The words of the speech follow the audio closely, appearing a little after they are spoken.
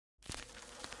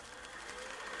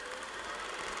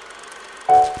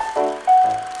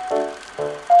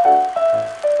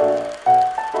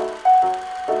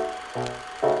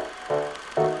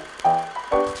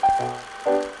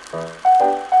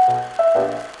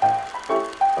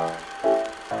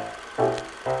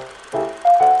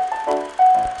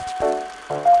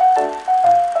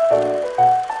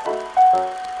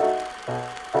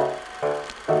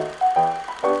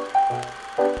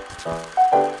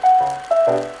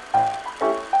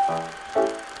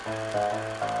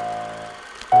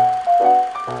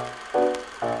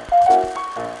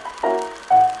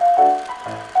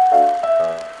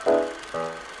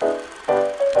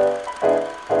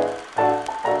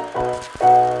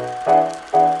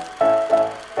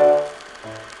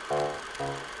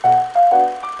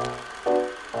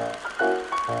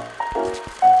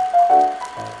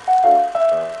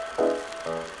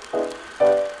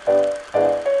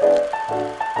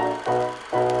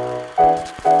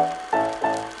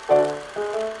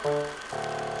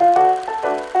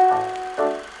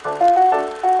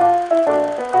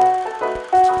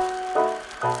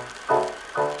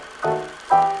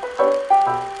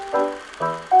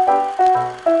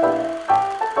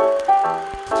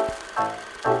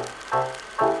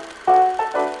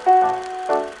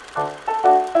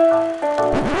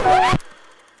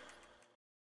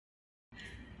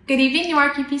Good evening,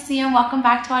 Newark UPC, and welcome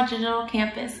back to our digital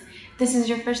campus. If this is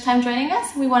your first time joining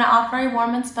us, we want to offer a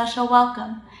warm and special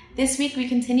welcome. This week, we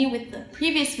continue with the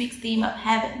previous week's theme of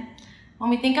heaven. When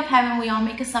we think of heaven, we all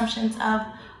make assumptions of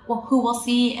who we'll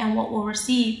see and what we'll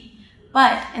receive.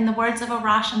 But in the words of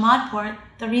Arash Ahmadpour,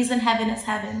 the reason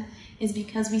heaven is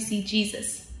because we see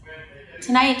Jesus.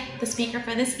 Tonight, the speaker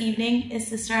for this evening is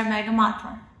Sister Meg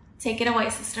Ahmadpour. Take it away,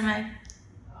 Sister Meg.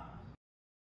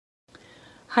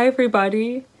 Hi,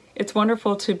 everybody. It's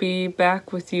wonderful to be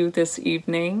back with you this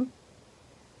evening.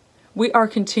 We are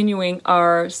continuing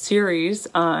our series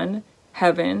on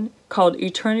heaven called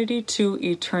Eternity to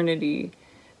Eternity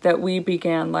that we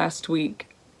began last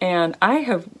week. And I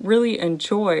have really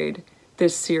enjoyed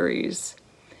this series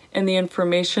and the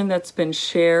information that's been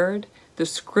shared, the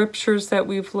scriptures that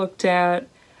we've looked at.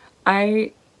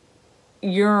 I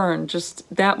yearn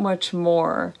just that much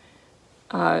more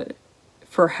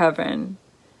for heaven.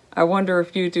 I wonder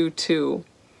if you do too.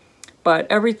 But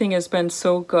everything has been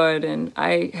so good, and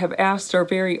I have asked our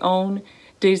very own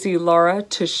Daisy Laura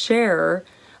to share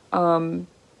something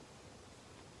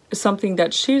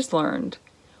that she's learned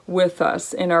with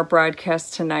us in our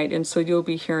broadcast tonight, and so you'll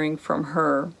be hearing from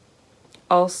her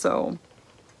also.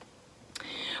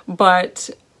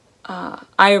 But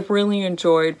I have really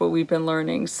enjoyed what we've been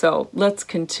learning, so let's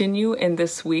continue in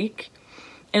this week.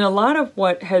 And a lot of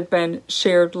what had been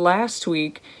shared last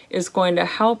week is going to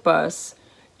help us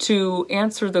to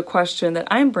answer the question that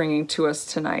I'm bringing to us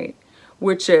tonight,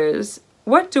 which is,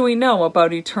 what do we know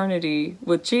about eternity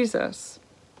with Jesus?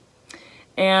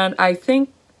 And I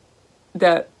think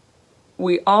that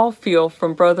we all feel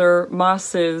from Brother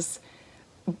Moss's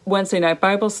Wednesday night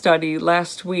Bible study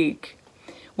last week,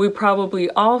 we probably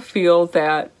all feel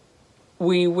that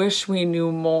we wish we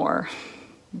knew more.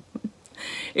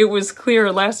 It was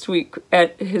clear last week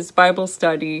at his Bible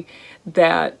study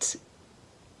that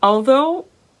although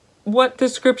what the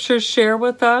scriptures share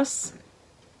with us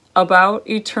about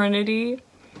eternity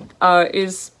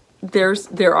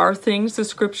there are things the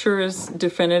scripture is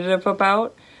definitive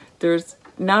about, there's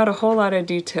not a whole lot of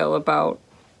detail about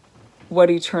what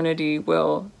eternity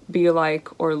will be like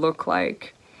or look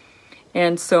like.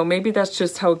 And so maybe that's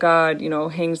just how God,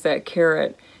 hangs that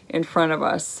carrot in front of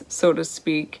us, so to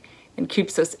speak, and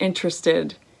keeps us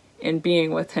interested in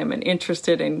being with him and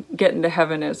interested in getting to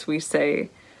heaven, as we say,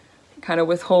 kind of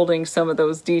withholding some of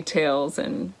those details,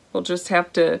 and we'll just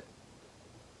have to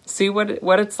see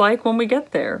what it's like when we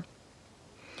get there.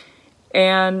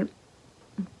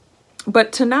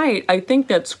 But tonight, I think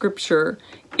that scripture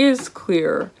is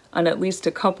clear on at least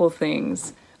a couple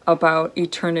things about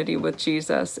eternity with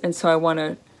Jesus, and so I want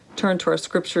to turn to our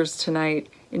scriptures tonight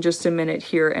in just a minute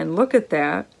here and look at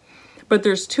that. But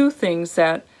there's two things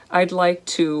that I'd like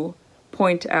to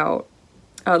point out,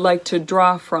 like to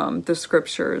draw from the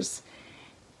scriptures.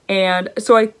 And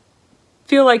so I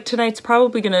feel like tonight's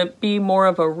probably going to be more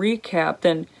of a recap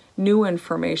than new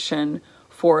information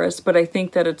for us, but I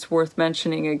think that it's worth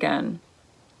mentioning again.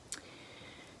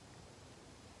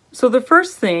 So the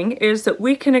first thing is that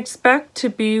we can expect to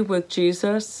be with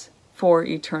Jesus for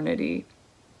eternity,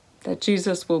 that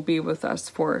Jesus will be with us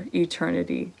for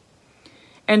eternity.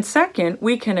 And second,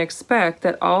 we can expect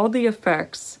that all the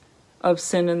effects of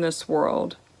sin in this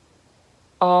world,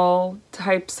 all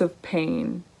types of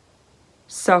pain,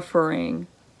 suffering,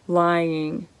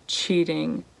 lying,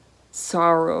 cheating,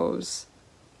 sorrows,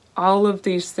 all of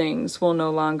these things will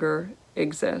no longer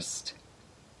exist.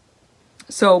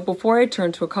 So before I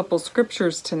turn to a couple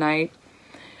scriptures tonight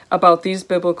about these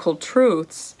biblical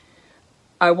truths,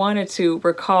 I wanted to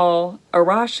recall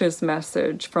Arash's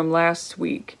message from last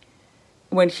week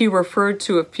when he referred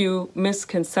to a few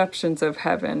misconceptions of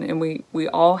heaven, and we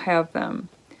all have them.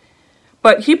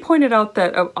 But he pointed out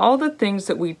that of all the things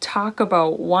that we talk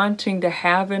about wanting to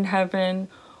have in heaven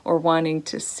or wanting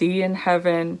to see in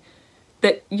heaven,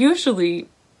 that usually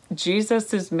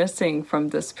Jesus is missing from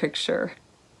this picture.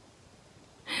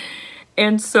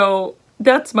 And so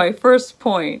that's my first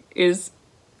point, is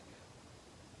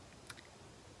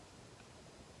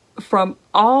from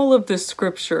all of the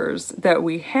scriptures that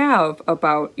we have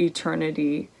about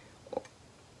eternity,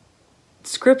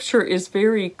 Scripture is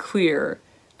very clear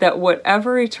that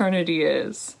whatever eternity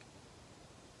is,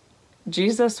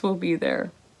 Jesus will be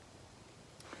there,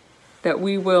 that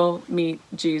we will meet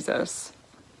Jesus.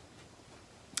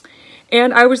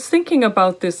 And I was thinking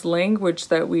about this language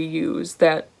that we use,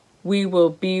 that we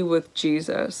will be with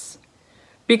Jesus.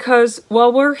 Because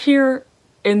while we're here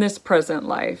in this present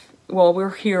life, while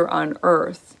we're here on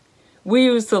earth, we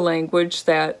use the language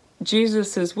that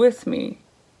Jesus is with me,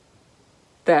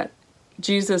 that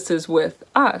Jesus is with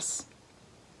us.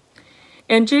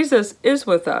 And Jesus is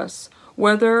with us,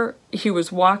 whether he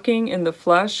was walking in the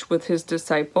flesh with his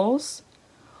disciples,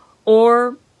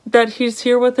 or that he's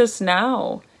here with us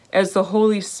now as the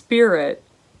Holy Spirit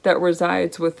that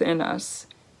resides within us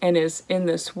and is in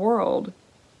this world.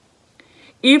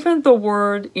 Even the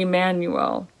word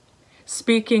Emmanuel,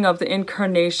 speaking of the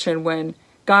incarnation, when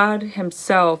God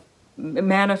himself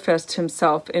manifests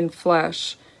himself in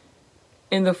flesh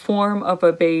in the form of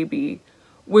a baby,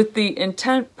 with the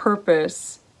intent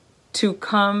purpose to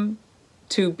come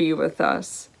to be with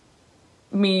us.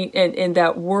 And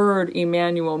that word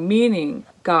Emmanuel, meaning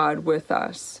God with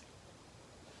us.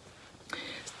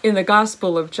 In the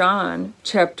Gospel of John,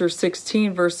 chapter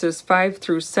 16, verses 5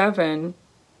 through 7,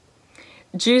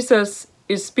 Jesus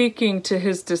is speaking to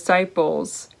his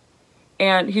disciples,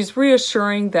 and he's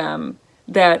reassuring them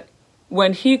that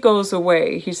when he goes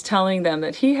away, he's telling them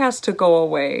that he has to go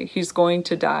away. He's going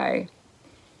to die.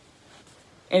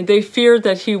 And they feared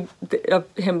that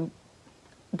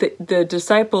the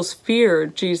disciples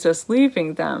feared Jesus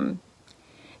leaving them.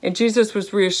 And Jesus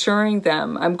was reassuring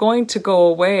them, I'm going to go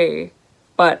away,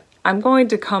 but I'm going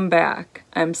to come back.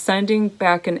 I'm sending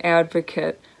back an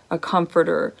advocate, a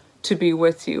comforter, to be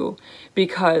with you,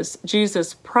 because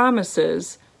Jesus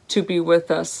promises to be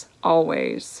with us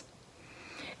always.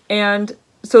 And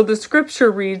so the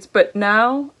scripture reads, but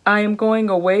now I am going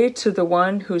away to the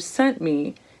one who sent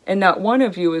me, and not one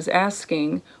of you is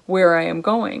asking where I am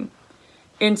going.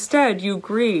 Instead, you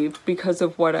grieved because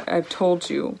of what I've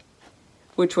told you,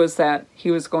 which was that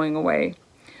he was going away.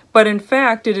 But in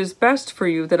fact, it is best for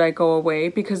you that I go away,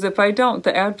 because if I don't,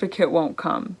 the advocate won't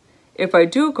come. If I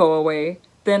do go away,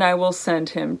 then I will send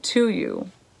him to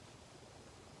you.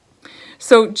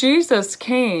 So Jesus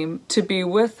came to be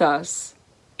with us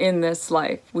in this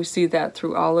life. We see that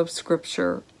through all of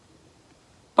Scripture.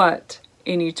 But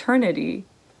in eternity,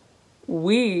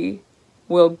 we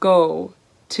will go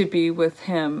to be with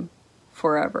him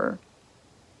forever.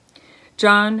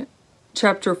 John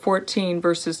chapter 14,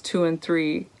 verses 2 and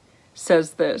 3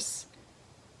 says this,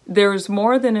 there is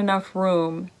more than enough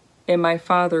room in my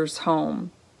Father's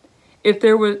home. If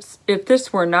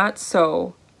this were not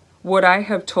so, would I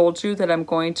have told you that I'm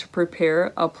going to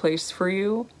prepare a place for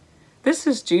you? This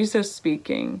is Jesus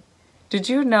speaking. Did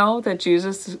you know that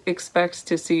Jesus expects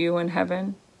to see you in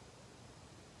heaven?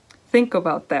 Think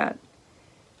about that.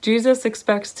 Jesus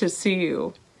expects to see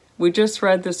you. We just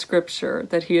read the scripture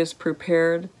that he has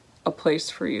prepared a place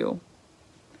for you.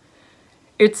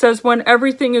 It says, when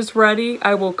everything is ready,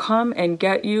 I will come and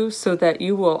get you so that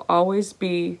you will always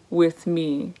be with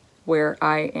me where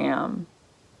I am.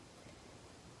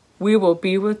 We will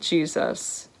be with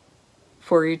Jesus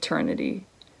for eternity.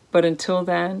 But until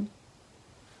then,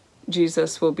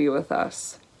 Jesus will be with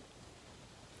us.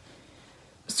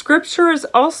 Scripture is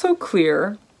also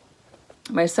clear.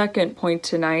 My second point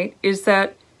tonight is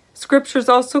that Scripture is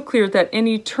also clear that in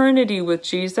eternity with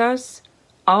Jesus,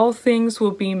 all things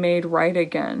will be made right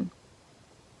again.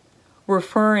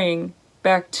 Referring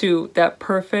back to that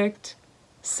perfect,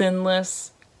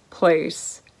 sinless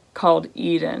place called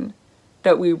Eden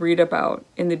that we read about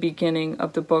in the beginning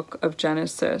of the book of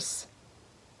Genesis.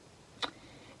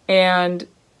 And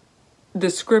the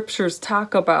scriptures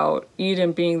talk about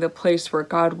Eden being the place where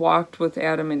God walked with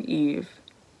Adam and Eve.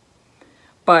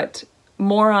 But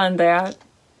more on that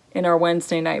in our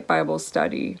Wednesday night Bible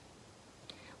study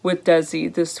with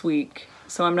Desi this week.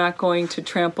 So I'm not going to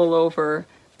trample over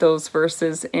those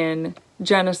verses in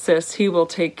Genesis. He will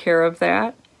take care of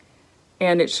that.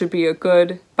 And it should be a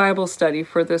good Bible study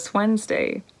for this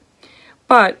Wednesday.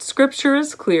 But Scripture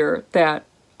is clear that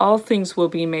all things will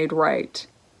be made right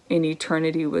in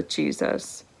eternity with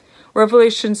Jesus.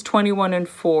 Revelations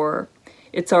 21:4.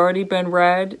 It's already been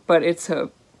read, but it's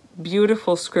a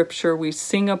beautiful scripture. We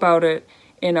sing about it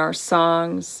in our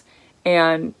songs,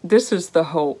 and this is the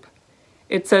hope.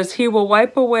 It says, He will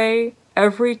wipe away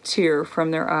every tear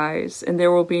from their eyes, and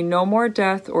there will be no more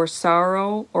death or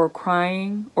sorrow or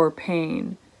crying or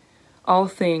pain. All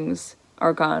things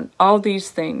are gone. All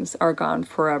these things are gone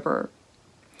forever.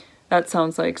 That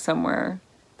sounds like somewhere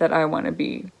that I want to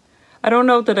be. I don't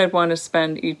know that I'd want to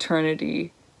spend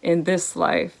eternity in this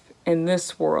life, in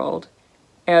this world,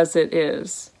 as it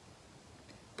is.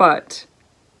 But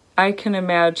I can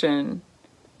imagine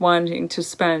wanting to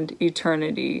spend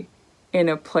eternity in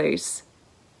a place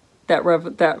that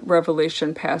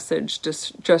Revelation passage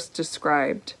just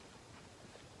described.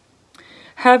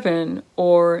 Heaven,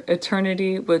 or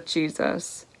eternity with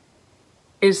Jesus,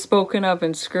 is spoken of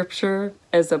in Scripture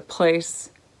as a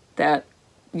place that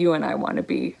you and I want to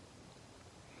be.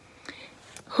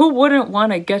 Who wouldn't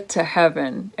want to get to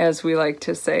heaven, as we like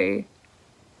to say?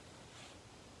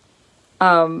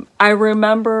 I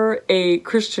remember a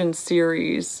Christian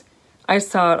series. I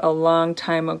saw it a long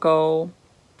time ago.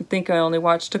 I think I only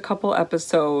watched a couple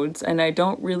episodes, and I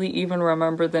don't really even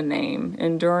remember the name.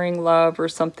 Enduring Love or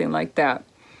something like that.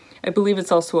 I believe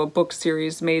it's also a book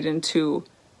series made into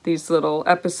these little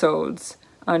episodes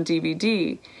on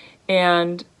DVD.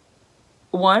 And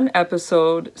one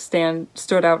episode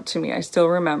stood out to me. I still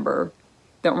remember.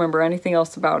 Don't remember anything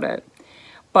else about it.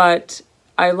 But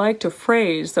I liked a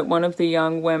phrase that one of the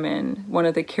young women, one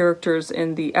of the characters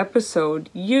in the episode,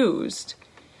 used.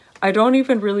 I don't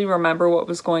even really remember what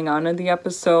was going on in the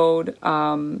episode.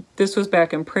 This was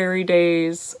back in prairie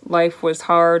days. Life was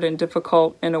hard and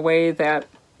difficult in a way that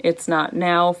it's not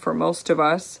now for most of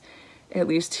us, at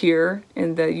least here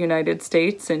in the United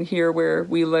States and here where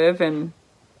we live in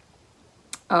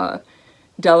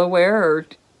Delaware or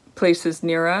places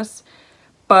near us.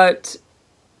 But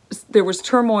there was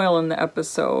turmoil in the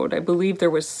episode. I believe there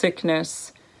was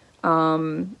sickness.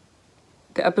 The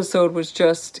episode was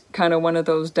just kind of one of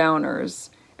those downers.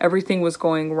 Everything was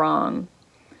going wrong.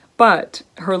 But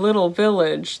her little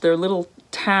village, their little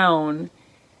town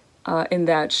in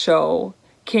that show,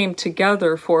 came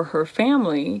together for her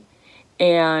family,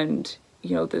 and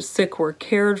the sick were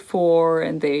cared for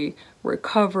and they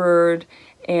recovered,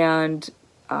 and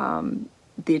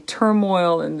the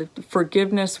turmoil and the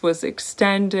forgiveness was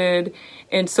extended.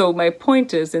 And so my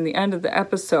point is, in the end of the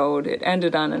episode, it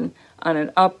ended on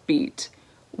an upbeat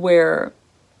where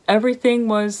everything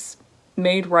was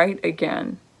made right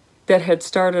again that had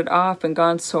started off and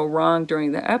gone so wrong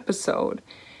during the episode.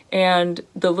 And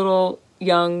the little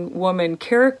young woman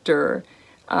character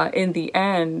in the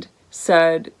end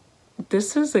said,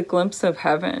 "This is a glimpse of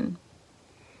heaven."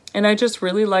 And I just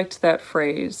really liked that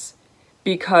phrase,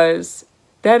 because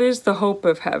that is the hope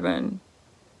of heaven,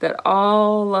 that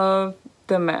all of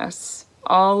the mess,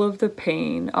 all of the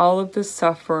pain, all of the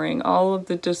suffering, all of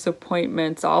the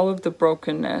disappointments, all of the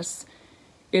brokenness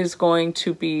is going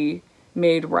to be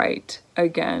made right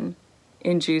again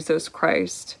in Jesus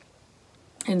Christ.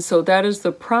 And so that is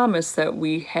the promise that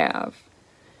we have.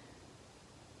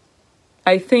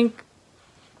 I think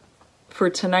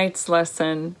for tonight's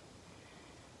lesson,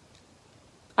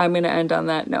 I'm going to end on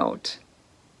that note.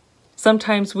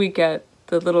 Sometimes we get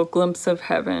the little glimpse of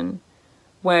heaven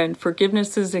when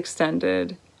forgiveness is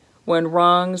extended, when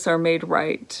wrongs are made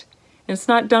right. And it's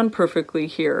not done perfectly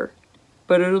here,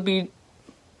 but it'll be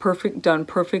done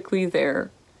perfectly there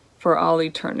for all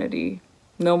eternity.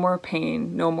 No more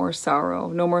pain, no more sorrow,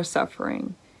 no more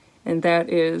suffering. And that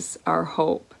is our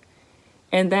hope.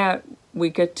 And that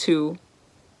we get to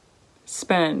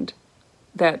spend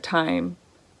that time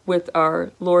with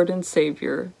our Lord and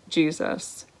Savior,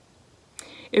 Jesus.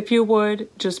 If you would,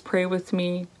 just pray with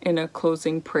me in a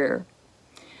closing prayer.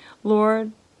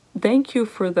 Lord, thank you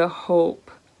for the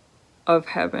hope of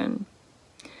heaven.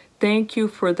 Thank you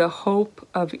for the hope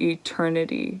of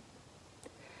eternity.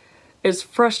 As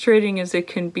frustrating as it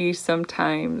can be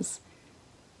sometimes,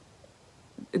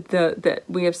 that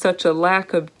we have such a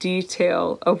lack of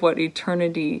detail of what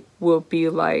eternity will be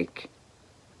like.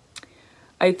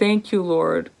 I thank you,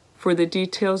 Lord, for the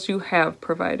details you have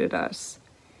provided us,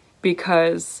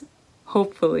 because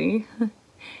hopefully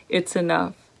it's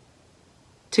enough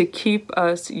to keep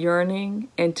us yearning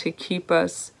and to keep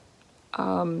us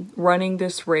running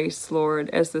this race, Lord,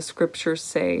 as the scriptures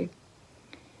say,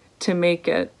 to make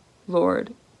it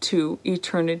Lord, to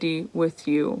eternity with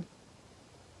you.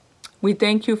 We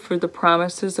thank you for the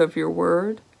promises of your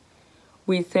word.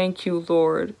 We thank you,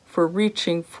 Lord, for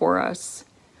reaching for us.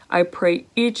 I pray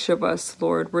each of us,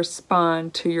 Lord,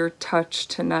 respond to your touch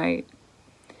tonight.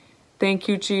 Thank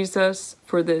you, Jesus,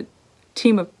 for the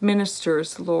team of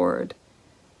ministers, Lord,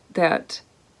 that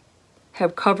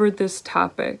have covered this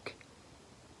topic.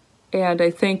 And I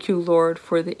thank you, Lord,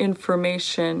 for the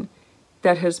information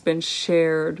that has been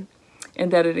shared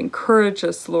and that it encourage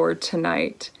us, Lord,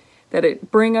 tonight, that it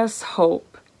bring us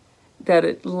hope, that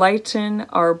it lighten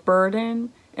our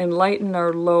burden and lighten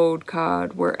our load,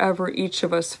 God, wherever each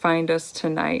of us find us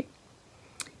tonight.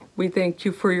 We thank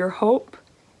you for your hope.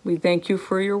 We thank you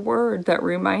for your word that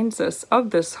reminds us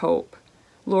of this hope.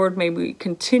 Lord, may we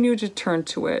continue to turn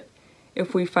to it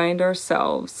if we find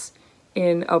ourselves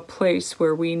in a place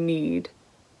where we need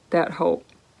that hope.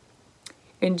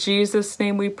 In Jesus'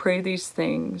 name we pray these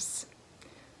things.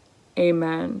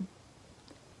 Amen.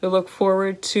 We look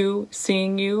forward to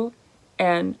seeing you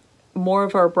and more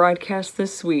of our broadcast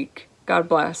this week. God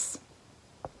bless.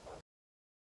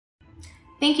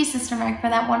 Thank you, Sister Meg, for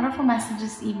that wonderful message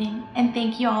this evening, and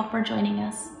thank you all for joining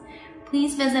us.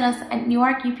 Please visit us at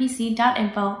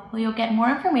newarkupc.info, where you'll get more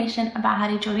information about how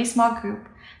to join a small group,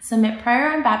 submit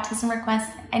prayer and baptism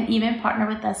requests, and even partner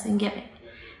with us in giving.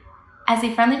 As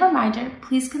a friendly reminder,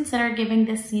 please consider giving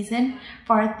this season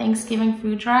for our Thanksgiving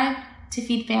food drive to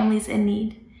feed families in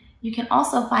need. You can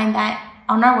also find that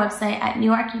on our website at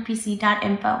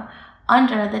newarkupc.info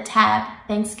under the tab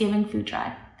Thanksgiving Food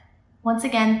Drive. Once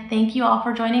again, thank you all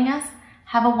for joining us.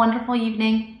 Have a wonderful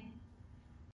evening.